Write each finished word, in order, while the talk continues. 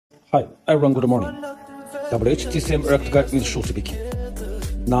Hi, everyone, good morning. WHGCM reactor guy with Su speaking.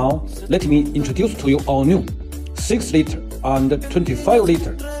 Now, let me introduce to you our new 6-liter and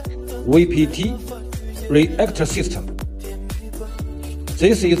 25-liter VPT reactor system.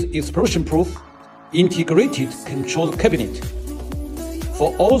 This is explosion-proof integrated control cabinet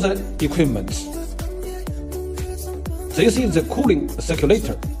for all the equipment. This is the cooling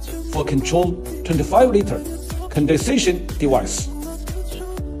circulator for control 25-liter condensation device.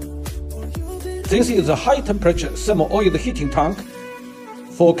 This is a high-temperature semi-oiled heating tank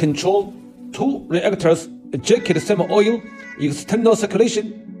for control 2 reactors jacket semi-oil external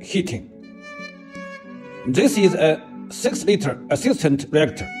circulation heating. This is a 6-liter assistant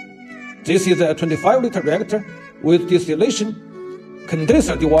reactor. This is a 25-liter reactor with distillation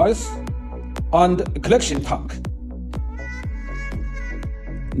condenser device and collection tank.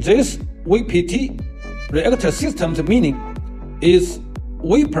 This VPT reactor system's meaning is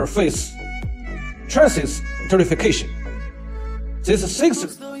vapor phase transesterification. This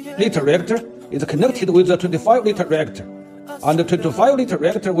 6-liter reactor is connected with the 25-liter reactor, and the 25-liter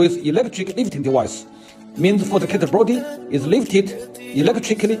reactor with electric lifting device means for the kettle body is lifted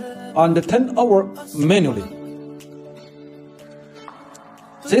electrically and turned over manually.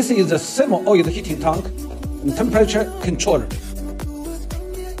 This is a semi-oiled heating tank and temperature controller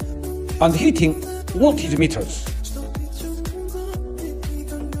and heating voltage meters.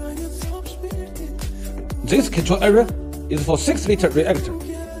 This control area is for 6-liter reactor.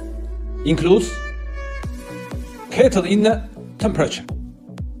 Includes kettle inner temperature,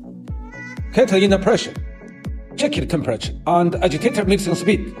 kettle inner pressure, jacket temperature, and agitator mixing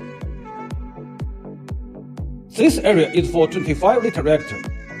speed. This area is for 25-liter reactor.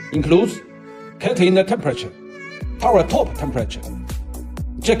 Includes kettle inner temperature, tower top temperature,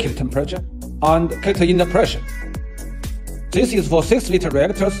 jacket temperature, and kettle inner pressure. This is for 6-liter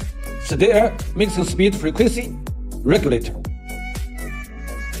reactors. The air mixing speed frequency regulator.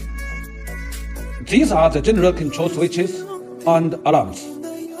 These are the general control switches and alarms.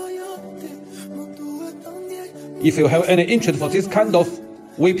 If you have any interest for this kind of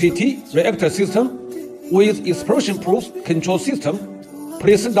VPT reactor system with explosion-proof control system,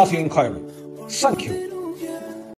 please send us your inquiry. Thank you.